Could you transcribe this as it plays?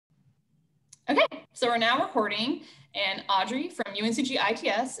Okay, so we're now recording, and Audrey from UNCG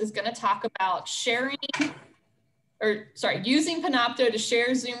ITS is going to talk about using Panopto to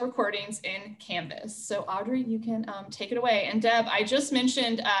share Zoom recordings in Canvas. So Audrey, you can take it away. And Deb, I just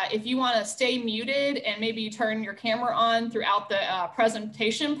mentioned if you want to stay muted and maybe turn your camera on throughout the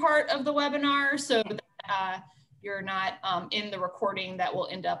presentation part of the webinar so that you're not in the recording that will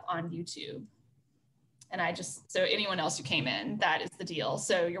end up on YouTube. And so anyone else who came in, that is the deal.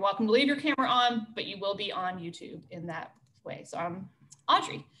 So you're welcome to leave your camera on, but you will be on YouTube in that way. So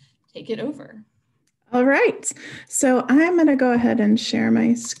Audrey, take it over. All right, so I'm going to go ahead and share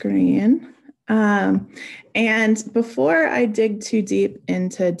my screen. And before I dig too deep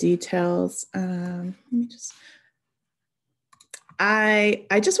into details, I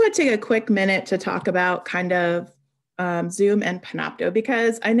just want to take a quick minute to talk about kind of Zoom and Panopto,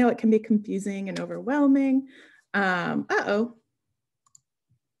 because I know it can be confusing and overwhelming. Uh-oh.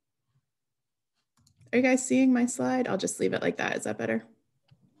 Are you guys seeing my slide? I'll just leave it like that. Is that better?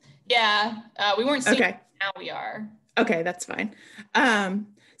 Yeah, we weren't seeing it, now we are. Okay, that's fine.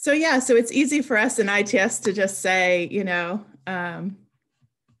 So yeah, so it's easy for us in ITS to just say, you know, are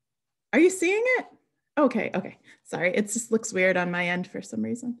you seeing it? Okay. Sorry, it just looks weird on my end for some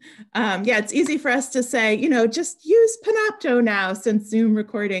reason. Yeah, it's easy for us to say, you know, just use Panopto now since Zoom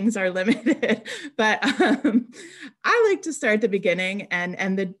recordings are limited. But I like to start at the beginning,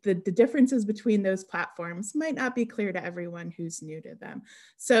 and the differences between those platforms might not be clear to everyone who's new to them.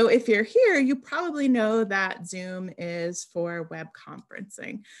 So if you're here, you probably know that Zoom is for web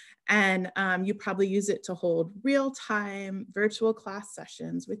conferencing. And you probably use it to hold real-time virtual class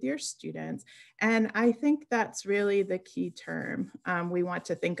sessions with your students. And I think that's really the key term we want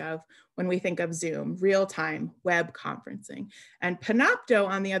to think of when we think of Zoom, real-time web conferencing. And Panopto,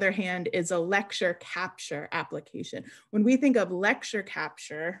 on the other hand, is a lecture capture application. When we think of lecture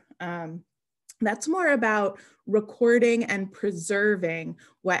capture, that's more about recording and preserving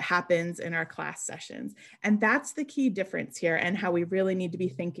what happens in our class sessions. And that's the key difference here, and how we really need to be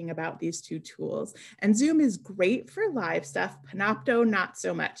thinking about these two tools. And Zoom is great for live stuff, Panopto not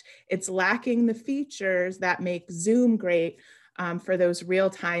so much. It's lacking the features that make Zoom great for those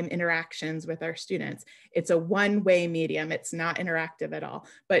real-time interactions with our students. It's a one-way medium. It's not interactive at all.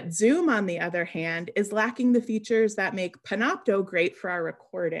 But Zoom, on the other hand, is lacking the features that make Panopto great for our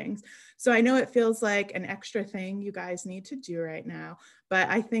recordings. So I know it feels like an extra thing you guys need to do right now, but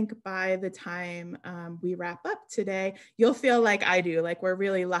I think by the time we wrap up today, you'll feel like I do, like we're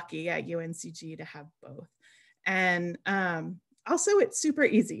really lucky at UNCG to have both. And also, it's super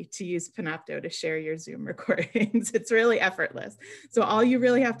easy to use Panopto to share your Zoom recordings. It's really effortless. So all you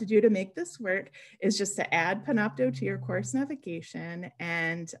really have to do to make this work is just to add Panopto to your course navigation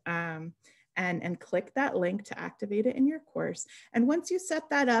and click that link to activate it in your course. And once you set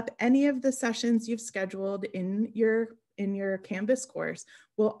that up, any of the sessions you've scheduled in your Canvas course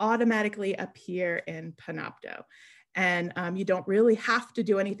will automatically appear in Panopto. And you don't really have to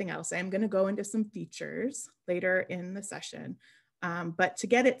do anything else. I'm going to go into some features later in the session. But to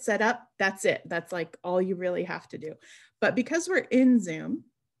get it set up, that's it. That's like all you really have to do. But because we're in Zoom,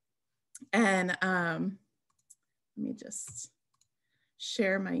 and let me just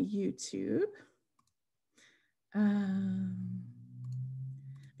share my YouTube.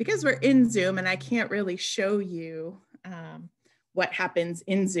 Because we're in Zoom and I can't really show you what happens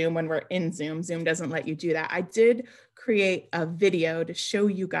in Zoom when we're in Zoom. Zoom doesn't let you do that. I did create a video to show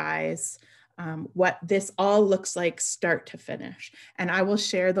you guys what this all looks like start to finish. And I will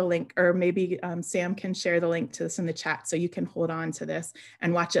share the link, or maybe Sam can share the link to this in the chat so you can hold on to this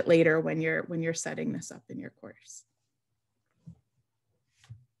and watch it later when you're setting this up in your course.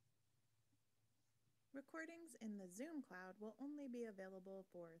 Recordings in the Zoom cloud will only be available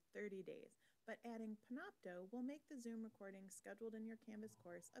for 30 days. But adding Panopto will make the Zoom recording scheduled in your Canvas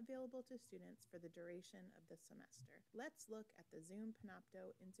course available to students for the duration of the semester. Let's look at the Zoom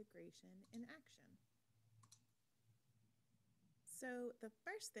Panopto integration in action. So the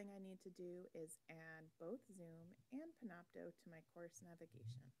first thing I need to do is add both Zoom and Panopto to my course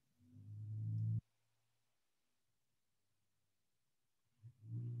navigation.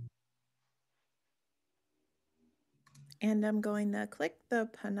 And I'm going to click the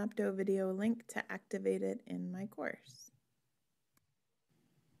Panopto video link to activate it in my course.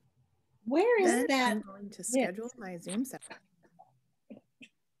 Where is that? I'm going to schedule my Zoom session.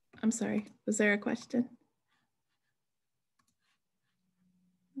 I'm sorry, was there a question?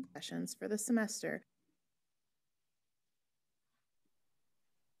 Sessions for the semester.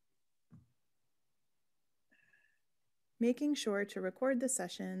 Making sure to record the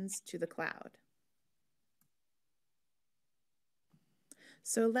sessions to the cloud.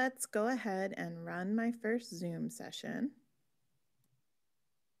 So let's go ahead and run my first Zoom session.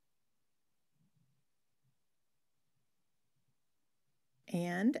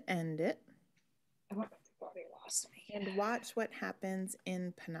 And end it. And watch what happens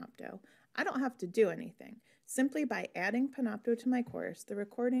in Panopto. I don't have to do anything. Simply by adding Panopto to my course, the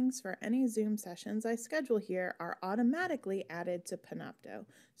recordings for any Zoom sessions I schedule here are automatically added to Panopto.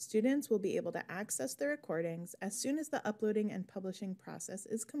 Students will be able to access the recordings as soon as the uploading and publishing process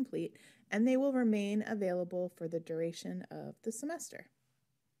is complete, and they will remain available for the duration of the semester.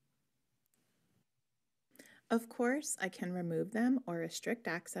 Of course, I can remove them or restrict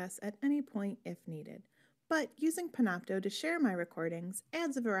access at any point if needed. But using Panopto to share my recordings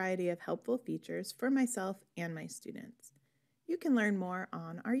adds a variety of helpful features for myself and my students. You can learn more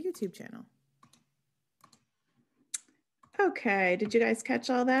on our YouTube channel. Okay, did you guys catch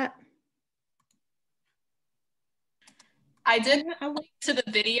all that? I did link to the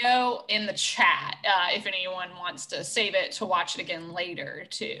video in the chat if anyone wants to save it to watch it again later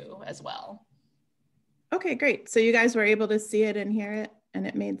too as well. Okay, great. So you guys were able to see it and hear it and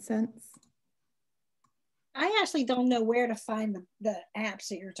it made sense? I actually don't know where to find the apps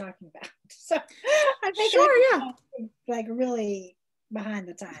that you're talking about. So I think like really behind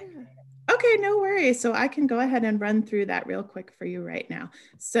the time. Yeah. Okay, no worries. So I can go ahead and run through that real quick for you right now.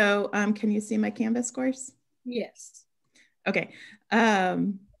 So can you see my Canvas course? Yes. Okay. If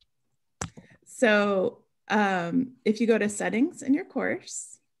you go to settings in your course,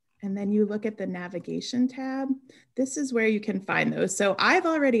 and then you look at the navigation tab, this is where you can find those. So I've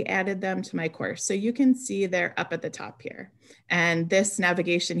already added them to my course. So you can see they're up at the top here. And this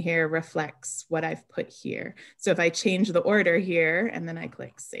navigation here reflects what I've put here. So if I change the order here and then I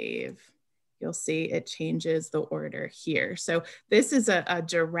click save, you'll see it changes the order here. So this is a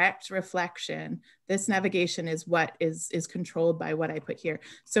direct reflection. This navigation is what is controlled by what I put here.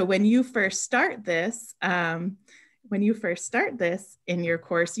 So when you first start this, in your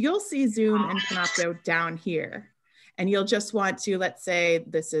course, you'll see Zoom and Panopto down here. And you'll just want to, let's say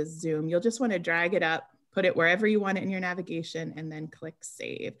this is Zoom, you'll just want to drag it up, put it wherever you want it in your navigation, and then click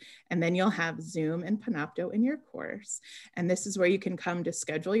save. And then you'll have Zoom and Panopto in your course. And this is where you can come to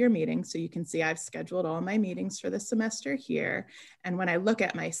schedule your meetings. So you can see I've scheduled all my meetings for the semester here. And when I look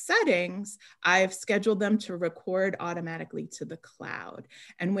at my settings, I've scheduled them to record automatically to the cloud.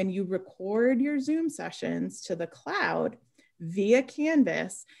 And when you record your Zoom sessions to the cloud via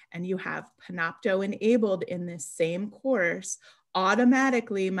Canvas, and you have Panopto enabled in this same course,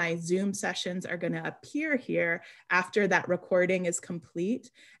 automatically my Zoom sessions are going to appear here after that recording is complete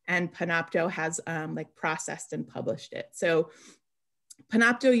and Panopto has processed and published it. So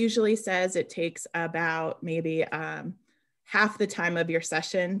Panopto usually says it takes about maybe half the time of your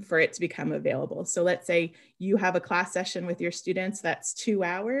session for it to become available. So let's say you have a class session with your students, that's 2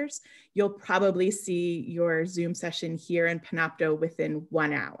 hours. You'll probably see your Zoom session here in Panopto within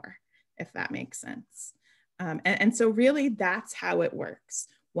 1 hour, if that makes sense. And so really that's how it works.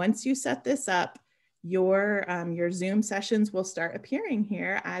 Once you set this up, your Zoom sessions will start appearing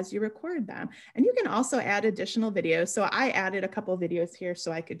here as you record them. And you can also add additional videos. So I added a couple videos here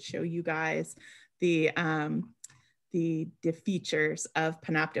so I could show you guys the features of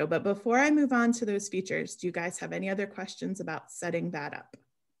Panopto. But before I move on to those features, do you guys have any other questions about setting that up?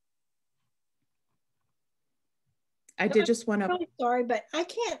 I did just want to. I'm really sorry, but I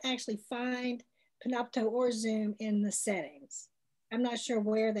can't actually find Panopto or Zoom in the settings. I'm not sure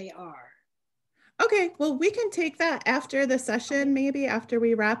where they are. Okay, well, we can take that after the session, maybe after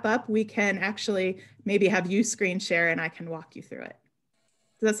we wrap up, we can actually maybe have you screen share and I can walk you through it.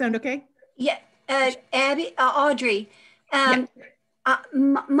 Does that sound okay? Yeah, Abby, Audrey, Yeah.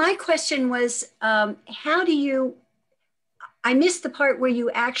 My question was, how do you, I missed the part where you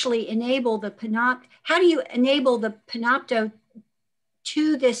actually enable the Panopto, how do you enable the Panopto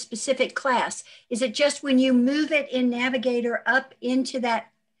to this specific class? Is it just when you move it in Navigator up into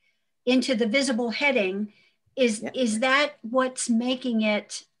the visible heading, is that what's making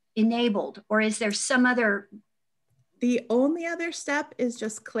it enabled, or is there some other? The only other step is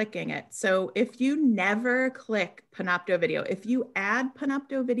just clicking it. So if you never click Panopto video, if you add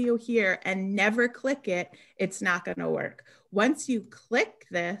Panopto video here and never click it, it's not going to work. Once you click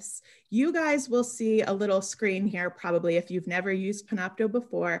this, you guys will see a little screen here, probably if you've never used Panopto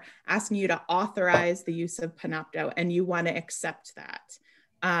before, asking you to authorize the use of Panopto, and you want to accept that.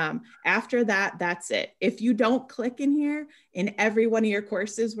 After that, that's it. If you don't click in here in every one of your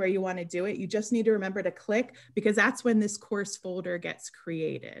courses where you want to do it, you just need to remember to click, because that's when this course folder gets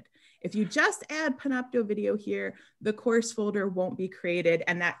created. If you just add Panopto video here, the course folder won't be created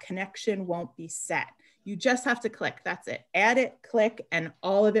and that connection won't be set. You just have to click, that's it. Add it, click, and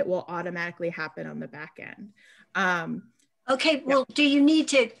all of it will automatically happen on the back end. Okay, well, do you need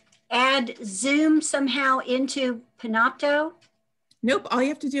to add Zoom somehow into Panopto? Nope, all you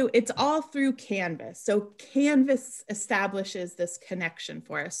have to do, it's all through Canvas. So Canvas establishes this connection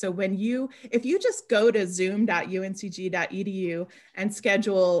for us. So if you just go to zoom.uncg.edu and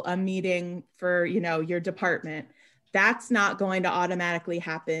schedule a meeting for, your department, that's not going to automatically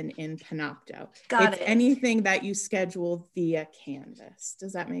happen in Panopto. Got it. Anything that you schedule via Canvas.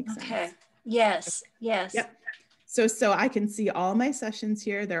 Does that make sense? Okay, yes, yes. Yep. So I can see all my sessions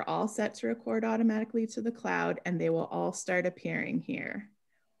here. They're all set to record automatically to the cloud, and they will all start appearing here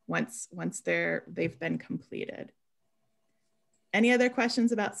once they've been completed. Any other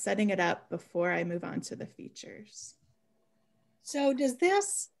questions about setting it up before I move on to the features? So does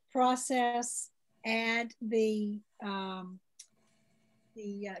this process add the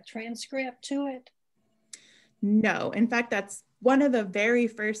transcript to it? No, in fact, that's one of the very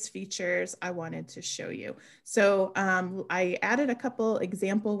first features I wanted to show you. So I added a couple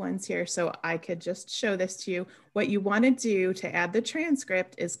example ones here so I could just show this to you. What you want to do to add the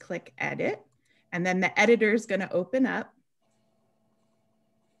transcript is click edit, and then the editor is going to open up.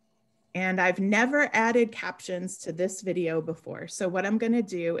 And I've never added captions to this video before. So what I'm going to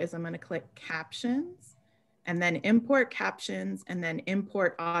do is I'm going to click captions, and then import captions, and then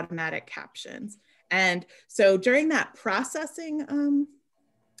import automatic captions. And so during that processing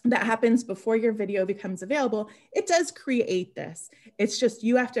that happens before your video becomes available, it does create this. It's just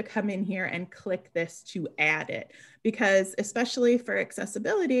you have to come in here and click this to add it, because especially for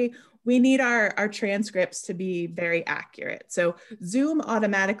accessibility, we need our transcripts to be very accurate. So Zoom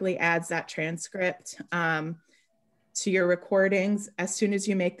automatically adds that transcript to your recordings as soon as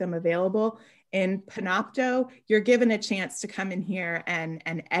you make them available. In Panopto, you're given a chance to come in here and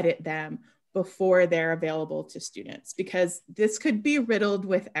edit them before they're available to students, because this could be riddled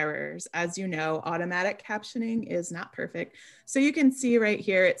with errors. As you know, automatic captioning is not perfect. So you can see right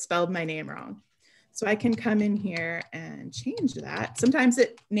here, it spelled my name wrong. So I can come in here and change that. Sometimes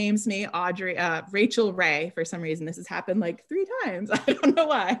it names me Rachel Ray for some reason. This has happened like 3 times. I don't know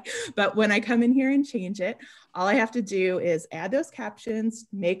why, but when I come in here and change it, all I have to do is add those captions,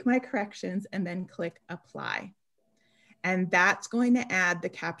 make my corrections, and then click apply. And that's going to add the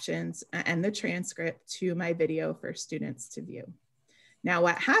captions and the transcript to my video for students to view. Now,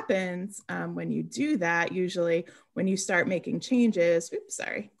 what happens when you do that, usually when you start making changes,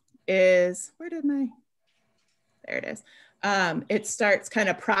 is, there it is. It starts kind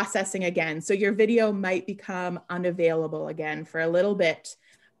of processing again. So your video might become unavailable again for a little bit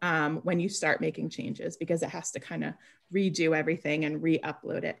when you start making changes, because it has to kind of redo everything and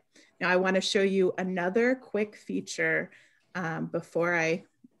re-upload it. Now I want to show you another quick feature before I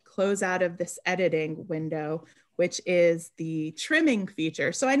close out of this editing window, which is the trimming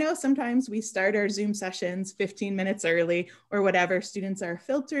feature. So I know sometimes we start our Zoom sessions 15 minutes early or whatever, students are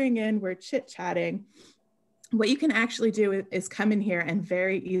filtering in, we're chit-chatting. What you can actually do is come in here and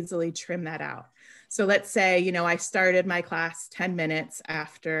very easily trim that out. So let's say, I started my class 10 minutes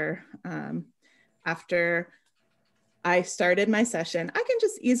after I started my session. I can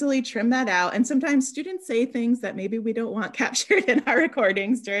just easily trim that out. And sometimes students say things that maybe we don't want captured in our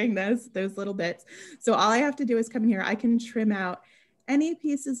recordings during those little bits. So all I have to do is come in here. I can trim out any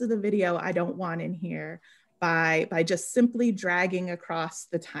pieces of the video I don't want in here by just simply dragging across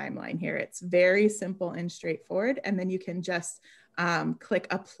the timeline here. It's very simple and straightforward. And then you can just click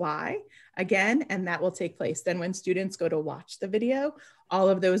apply again, and that will take place. Then when students go to watch the video, all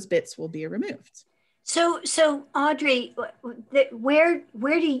of those bits will be removed. So Audrey, where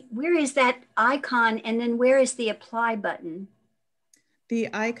is that icon, and then where is the apply button? The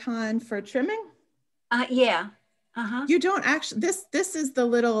icon for trimming? Yeah. You don't actually. This is the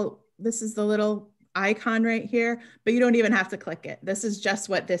little icon right here, but you don't even have to click it. This is just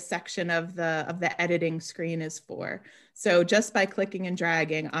what this section of the editing screen is for. So just by clicking and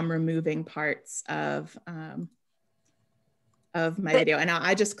dragging, I'm removing parts of my video. And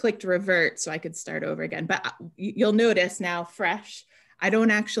I just clicked revert so I could start over again. But you'll notice now, fresh, I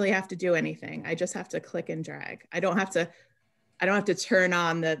don't actually have to do anything. I just have to click and drag. I don't have to turn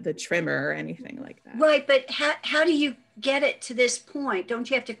on the trimmer or anything like that. Right, but how do you get it to this point? Don't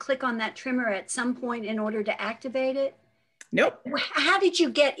you have to click on that trimmer at some point in order to activate it? Nope. How did you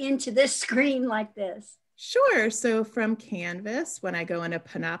get into this screen like this? Sure. So from Canvas, when I go into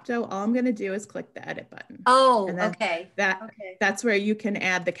Panopto, all I'm going to do is click the edit button. Oh, okay. That's where you can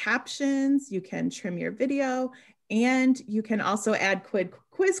add the captions, you can trim your video, and you can also add quick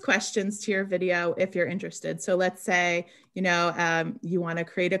quiz questions to your video if you're interested. So let's say, you know, you want to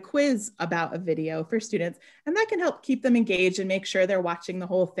create a quiz about a video for students, and that can help keep them engaged and make sure they're watching the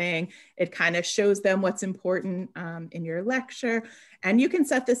whole thing. It kind of shows them what's important in your lecture. And you can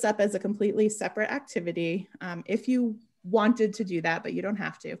set this up as a completely separate activity if you wanted to do that, but you don't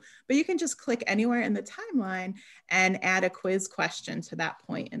have to. But you can just click anywhere in the timeline and add a quiz question to that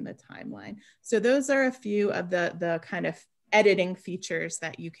point in the timeline. So those are a few of the kind of editing features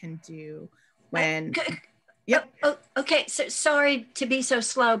that you can do when. Yep. Okay. So sorry to be so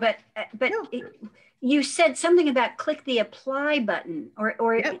slow, but No. You said something about click the apply button,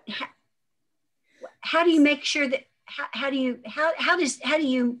 or Yep. How do you make sure that how do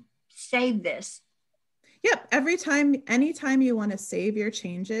you save this? Yep. Anytime you want to save your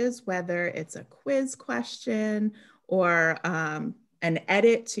changes, whether it's a quiz question or an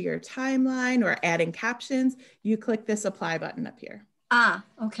edit to your timeline or adding captions, you click this apply button up here. Ah,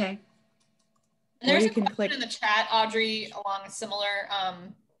 okay. And there's a question in the chat, Audrey, along a similar,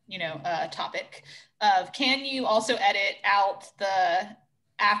 topic of, can you also edit out the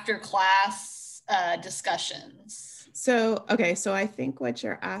after class discussions? So, okay, so I think what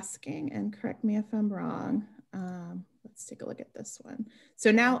you're asking, and correct me if I'm wrong, let's take a look at this one.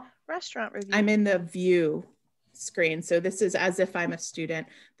 So now restaurant review. I'm in the view screen. So this is as if I'm a student.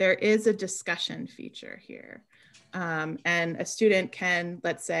 There is a discussion feature here. And a student can,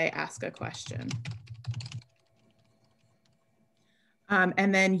 let's say, ask a question.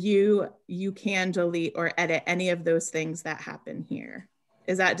 And then you can delete or edit any of those things that happen here.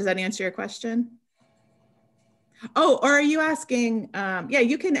 Does that answer your question? Oh, or are you asking, yeah,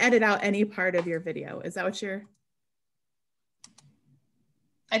 you can edit out any part of your video. Is that what you're?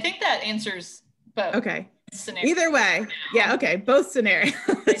 I think that answers both. Okay. Scenarios. Either way. Yeah, okay. Both scenarios.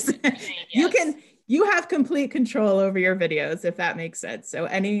 Yes. You have complete control over your videos, if that makes sense. So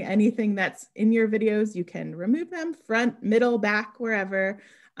anything that's in your videos, you can remove them, front, middle, back, wherever.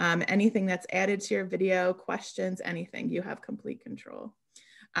 Anything that's added to your video, questions, anything, you have complete control.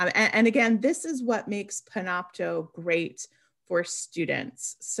 And again, this is what makes Panopto great for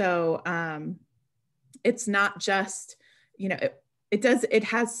students. So it's not just, you know, it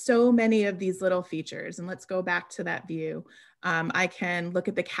has so many of these little features. And let's go back to that view. I can look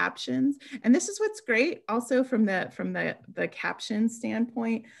at the captions, and this is what's great also from the caption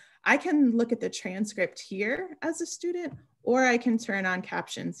standpoint. I can look at the transcript here as a student, or I can turn on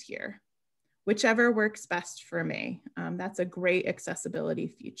captions here, whichever works best for me. That's a great accessibility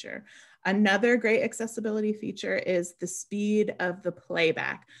feature. Another great accessibility feature is the speed of the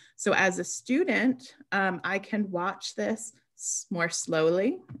playback. So as a student, I can watch this more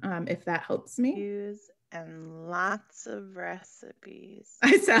slowly, if that helps me. And lots of recipes.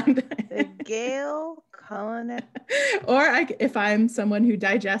 I sound the Gail culinary. Or if I'm someone who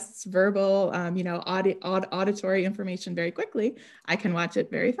digests verbal, auditory information very quickly, I can watch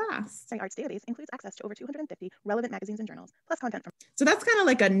it very fast. The Arts database includes access to over 250 relevant magazines and journals, plus content from. So that's kind of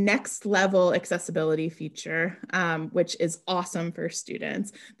like a next level accessibility feature, which is awesome for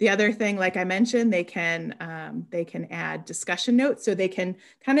students. The other thing, like I mentioned, they can add discussion notes, so they can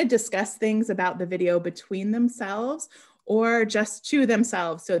kind of discuss things about the video between themselves or just to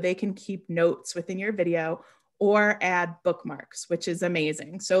themselves, so they can keep notes within your video or add bookmarks, which is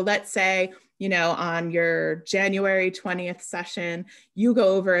amazing. So let's say, on your January 20th session, you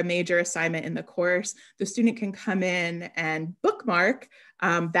go over a major assignment in the course, the student can come in and bookmark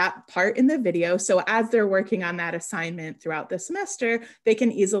that part in the video. So as they're working on that assignment throughout the semester, they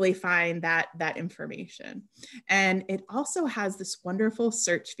can easily find that information. And it also has this wonderful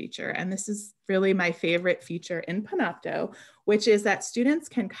search feature. And this is really my favorite feature in Panopto, which is that students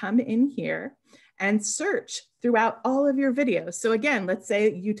can come in here and search throughout all of your videos. So again, let's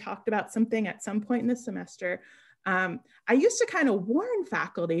say you talked about something at some point in the semester. I used to kind of warn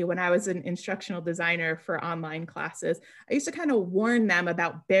faculty when I was an instructional designer for online classes. I used to kind of warn them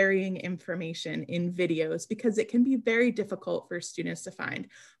about burying information in videos because it can be very difficult for students to find.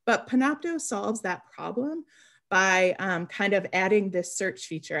 But Panopto solves that problem by kind of adding this search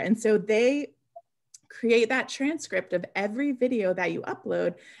feature. And so they create that transcript of every video that you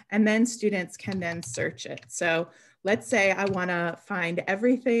upload, and then students can then search it. So let's say I want to find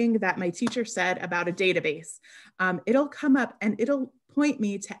everything that my teacher said about a database. It'll come up and it'll point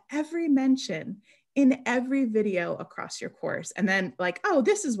me to every mention in every video across your course. And then like, oh,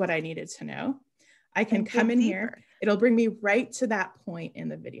 this is what I needed to know. I can come in here. It'll bring me right to that point in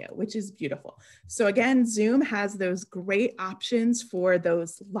the video, which is beautiful. So again, Zoom has those great options for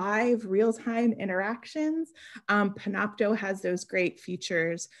those live real-time interactions. Panopto has those great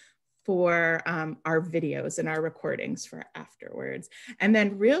features for our videos and our recordings for afterwards. And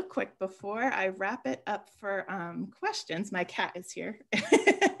then real quick, before I wrap it up for questions, my cat is here.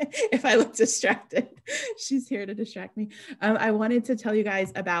 If I look distracted, she's here to distract me. I wanted to tell you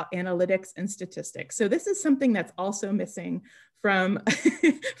guys about analytics and statistics. So this is something that's also missing from,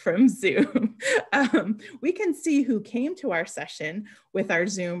 from Zoom. We can see who came to our session with our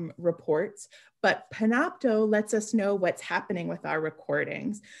Zoom reports, but Panopto lets us know what's happening with our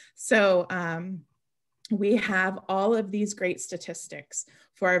recordings. So we have all of these great statistics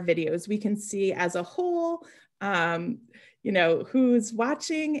for our videos. We can see as a whole, you know, who's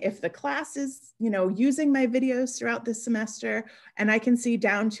watching, if the class is, you know, using my videos throughout the semester, and I can see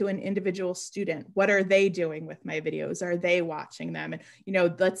down to an individual student. What are they doing with my videos? Are they watching them? And, you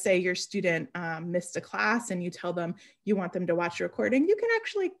know, let's say your student missed a class and you tell them you want them to watch a recording, you can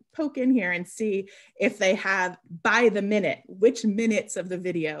actually poke in here and see if they have by the minute, which minutes of the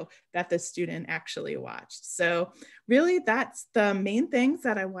video that the student actually watched. So really that's the main things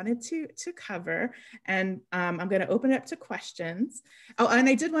that I wanted to cover. And I'm gonna open it up to questions. Oh, and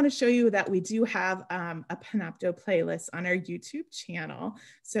I did want to show you that we do have a Panopto playlist on our YouTube channel.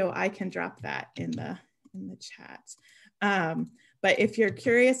 So I can drop that in the chat. But if you're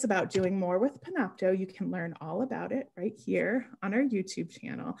curious about doing more with Panopto, you can learn all about it right here on our YouTube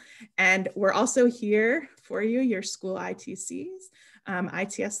channel. And we're also here for you, your school ITCs,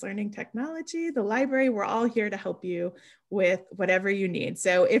 ITS Learning Technology, the library. We're all here to help you with whatever you need.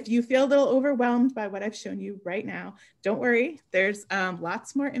 So if you feel a little overwhelmed by what I've shown you right now, don't worry, there's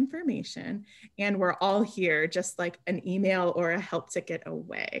lots more information, and we're all here, just like an email or a help ticket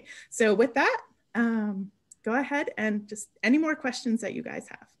away. So with that, go ahead and just any more questions that you guys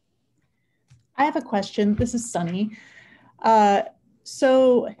have. I have a question. This is Sunny. And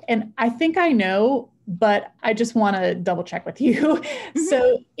I think I know, but I just want to double check with you. Mm-hmm.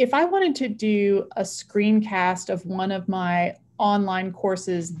 So if I wanted to do a screencast of one of my online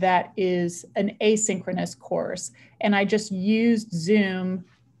courses that is an asynchronous course, and I just used Zoom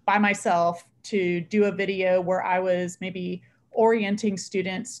by myself to do a video where I was maybe orienting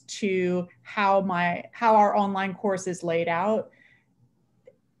students to how our online course is laid out,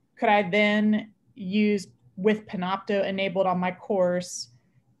 could I then use with Panopto enabled on my course,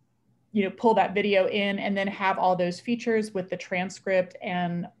 you know, pull that video in and then have all those features with the transcript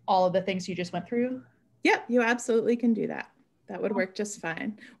and all of the things you just went through? Yep, you absolutely can do that. That would work just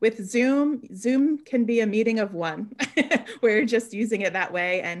fine. With Zoom, Zoom can be a meeting of one. We're just using it that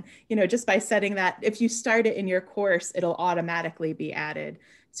way. And, you know, just by setting that, if you start it in your course, it'll automatically be added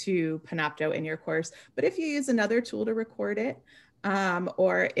to Panopto in your course. But if you use another tool to record it,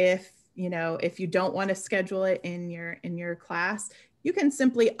 or if, you know, if you don't want to schedule it in your class, you can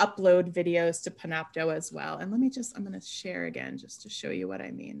simply upload videos to Panopto as well. And let me just, I'm going to share again, just to show you what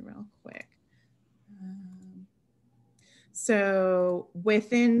I mean real quick. So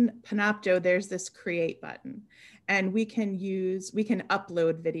within Panopto, there's this create button, and we can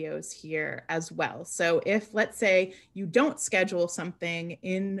upload videos here as well. So if, let's say, you don't schedule something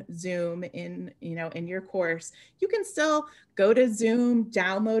in Zoom in your course, you can still go to Zoom,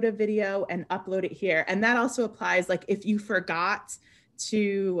 download a video and upload it here. And that also applies, like, if you forgot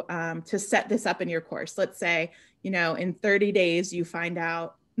to set this up in your course. Let's say, you know, in 30 days, you find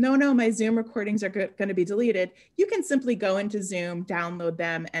out, no, my Zoom recordings are going to be deleted. You can simply go into Zoom, download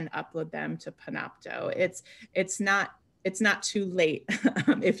them, and upload them to Panopto. It's not too late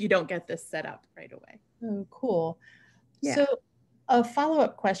if you don't get this set up right away. Oh, cool. Yeah. So a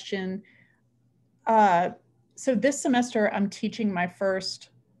follow-up question. So this semester, I'm teaching my first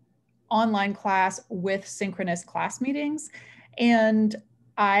online class with synchronous class meetings, and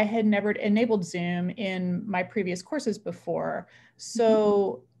I had never enabled Zoom in my previous courses before.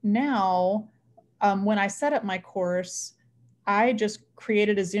 So now when I set up my course, I just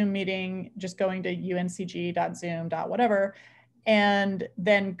created a Zoom meeting, just going to uncg.zoom.whatever, and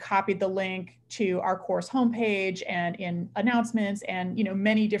then copied the link to our course homepage and in announcements and, you know,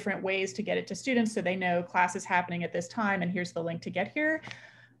 many different ways to get it to students so they know class is happening at this time and here's the link to get here.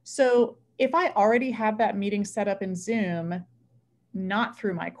 So if I already have that meeting set up in Zoom, not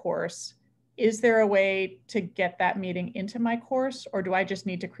through my course, is there a way to get that meeting into my course, or do I just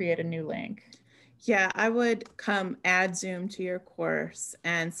need to create a new link? Yeah, I would add Zoom to your course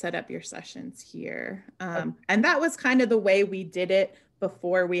and set up your sessions here. And that was kind of the way we did it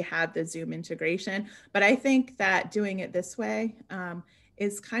before we had the Zoom integration. But I think that doing it this way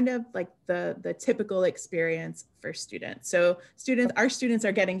is kind of like the typical experience for students. So our students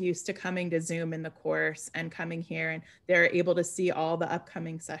are getting used to coming to Zoom in the course and coming here, and they're able to see all the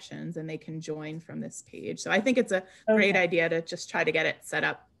upcoming sessions and they can join from this page. So I think it's a great idea to just try to get it set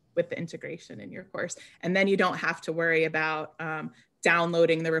up with the integration in your course. And then you don't have to worry about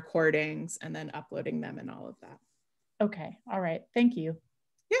downloading the recordings and then uploading them and all of that. Okay, all right, thank you.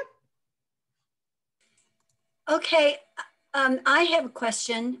 Yep. Okay, I have a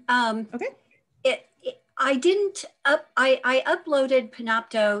question. Okay. I uploaded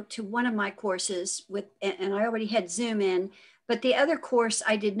Panopto to one of my courses and I already had Zoom in, but the other course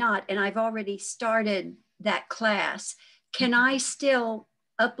I did not, and I've already started that class. Can I still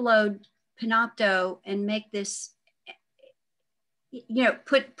upload Panopto and make this, you know,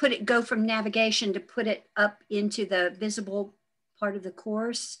 go from navigation to put it up into the visible part of the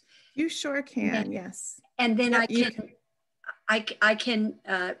course? You sure can, yes. And then yep, I can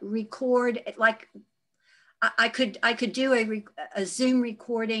record, like I could do a Zoom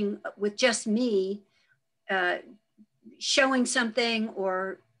recording with just me showing something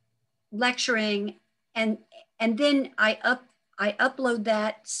or lecturing, and then I upload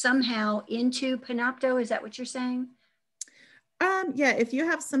that somehow into Panopto. Is that what you're saying? Yeah, if you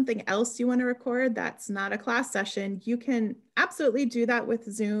have something else you want to record that's not a class session, you can absolutely do that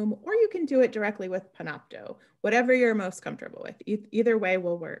with Zoom, or you can do it directly with Panopto, whatever you're most comfortable with. Either way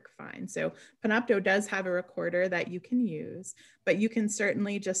will work fine. So Panopto does have a recorder that you can use, but you can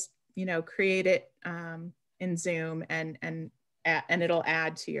certainly just, you know, create it in Zoom and it'll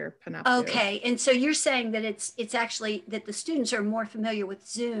add to your Panopto. Okay, and so you're saying that it's actually that the students are more familiar with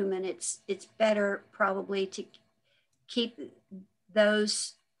Zoom, and it's better probably to keep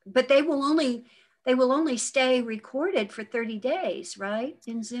those, but they will only stay recorded for 30 days, right,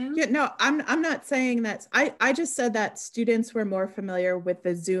 in Zoom? Yeah, no, I'm not saying that. I just said that students were more familiar with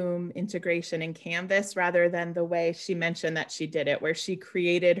the Zoom integration in Canvas rather than the way she mentioned that she did it, where she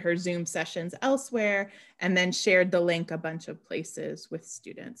created her Zoom sessions elsewhere and then shared the link a bunch of places with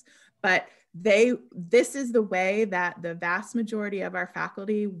students. But this is the way that the vast majority of our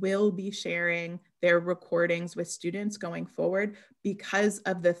faculty will be sharing their recordings with students going forward because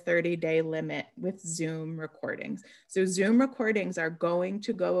of the 30-day limit with Zoom recordings. So Zoom recordings are going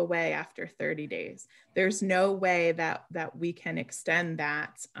to go away after 30 days. There's no way that we can extend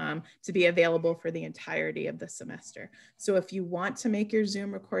that to be available for the entirety of the semester. So if you want to make your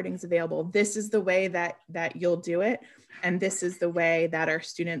Zoom recordings available, this is the way that you'll do it. And this is the way that our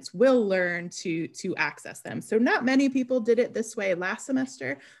students will learn to access them. So not many people did it this way last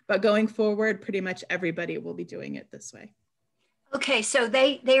semester, but going forward, pretty much everybody will be doing it this way. Okay, so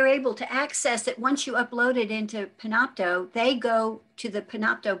they are able to access it once you upload it into Panopto. They go to the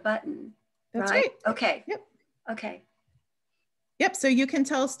Panopto button. That's right. Okay. Yep. Okay. Yep. So you can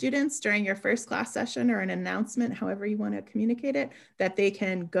tell students during your first class session or an announcement, however you want to communicate it, that they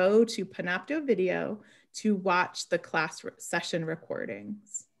can go to Panopto video to watch the class session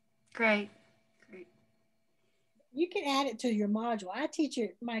recordings. Great. You can add it to your module. I teach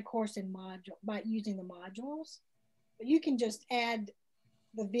my course in module by using the modules, but you can just add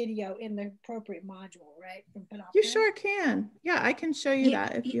the video in the appropriate module, right? From Panopto. You sure can. Yeah, I can show you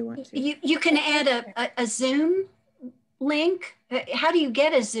that if you want to. You can add a Zoom link. How do you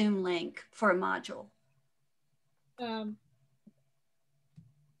get a Zoom link for a module?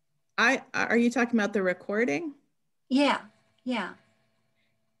 Are you talking about the recording? Yeah.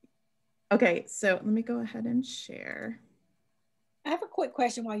 Okay, so let me go ahead and share. I have a quick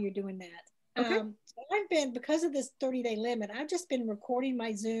question while you're doing that. Okay. So because of this 30-day limit, I've just been recording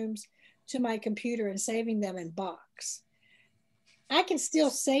my Zooms to my computer and saving them in Box. I can still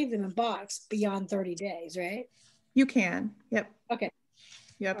save them in Box beyond 30 days, right? You can. Yep. Okay.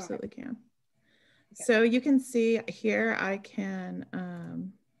 You absolutely can. Okay. So you can see here, I can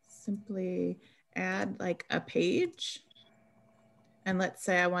simply add like a page. And let's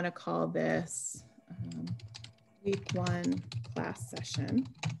say I want to call this week 1 class session.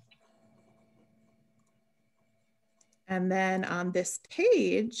 And then on this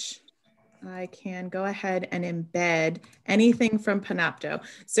page, I can go ahead and embed anything from Panopto.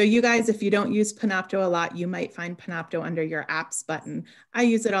 So you guys, if you don't use Panopto a lot, you might find Panopto under your apps button. I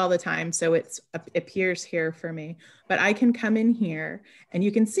use it all the time, so it appears here for me. But I can come in here and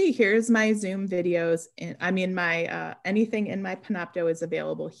you can see here's my Zoom videos. My anything in my Panopto is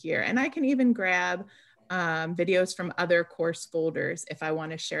available here. And I can even grab videos from other course folders if I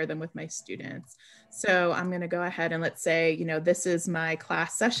want to share them with my students. So I'm going to go ahead and let's say, this is my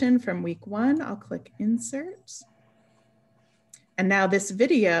class session from week 1. I'll click insert. And now this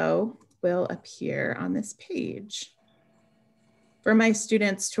video will appear on this page for my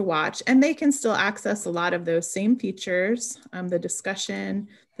students to watch, and they can still access a lot of those same features, the discussion,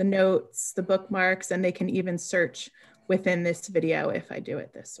 the notes, the bookmarks, and they can even search within this video if I do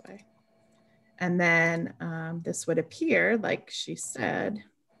it this way. And then this would appear, like she said,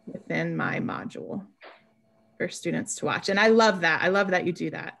 within my module for students to watch. And I love that. I love that you do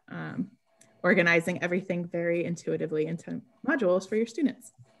that. Organizing everything very intuitively into modules for your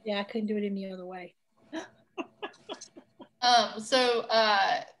students. Yeah, I couldn't do it any other way.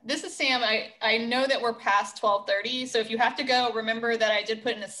 This is Sam. I know that we're past 12:30. So if you have to go, remember that I did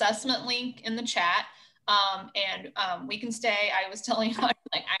put an assessment link in the chat. We can stay. I was telling you, like,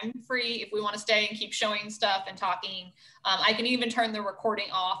 I'm free if we want to stay and keep showing stuff and talking. I can even turn the recording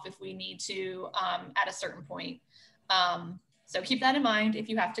off if we need to at a certain point. So keep that in mind if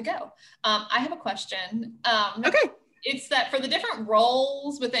you have to go. I have a question. Okay. It's that for the different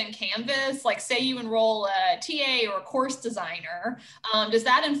roles within Canvas, like say you enroll a TA or a course designer, does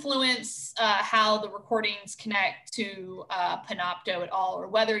that influence how the recordings connect to Panopto at all? Or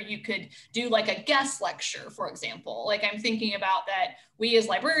whether you could do like a guest lecture, for example? Like I'm thinking about that we as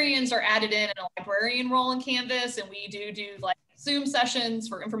librarians are added in a librarian role in Canvas, and we do like Zoom sessions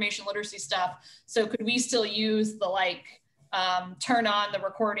for information literacy stuff. So could we still use the turn on the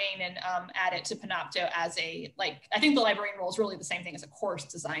recording and add it to Panopto as a, I think the librarian role is really the same thing as a course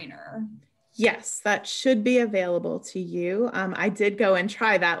designer. Yes, that should be available to you. I did go and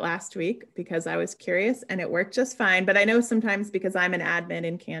try that last week because I was curious, and it worked just fine. But I know sometimes because I'm an admin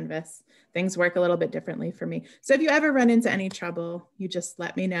in Canvas, things work a little bit differently for me. So if you ever run into any trouble, you just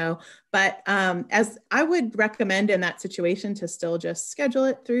let me know. But as I would recommend in that situation to still just schedule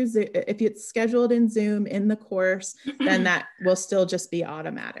it through Zoom. If it's scheduled in Zoom in the course, then that will still just be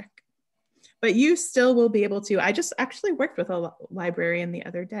automatic. But you still will be able to. I just actually worked with a librarian the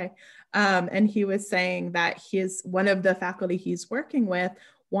other day, and he was saying that one of the faculty he's working with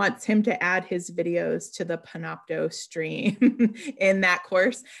wants him to add his videos to the Panopto stream in that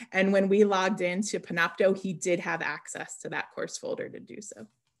course. And when we logged into Panopto, he did have access to that course folder to do so.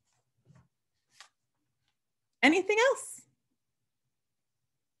 Anything else?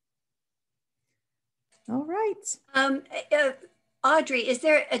 All right. Audrey, is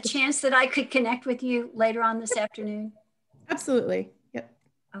there a chance that I could connect with you later on this afternoon? Absolutely. Yep.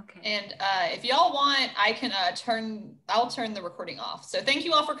 Okay. And if y'all want, I can I'll turn the recording off. So thank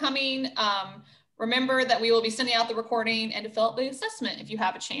you all for coming. Remember that we will be sending out the recording and to fill out the assessment if you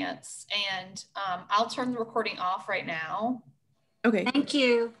have a chance. And I'll turn the recording off right now. Okay. Thank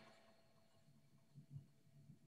you.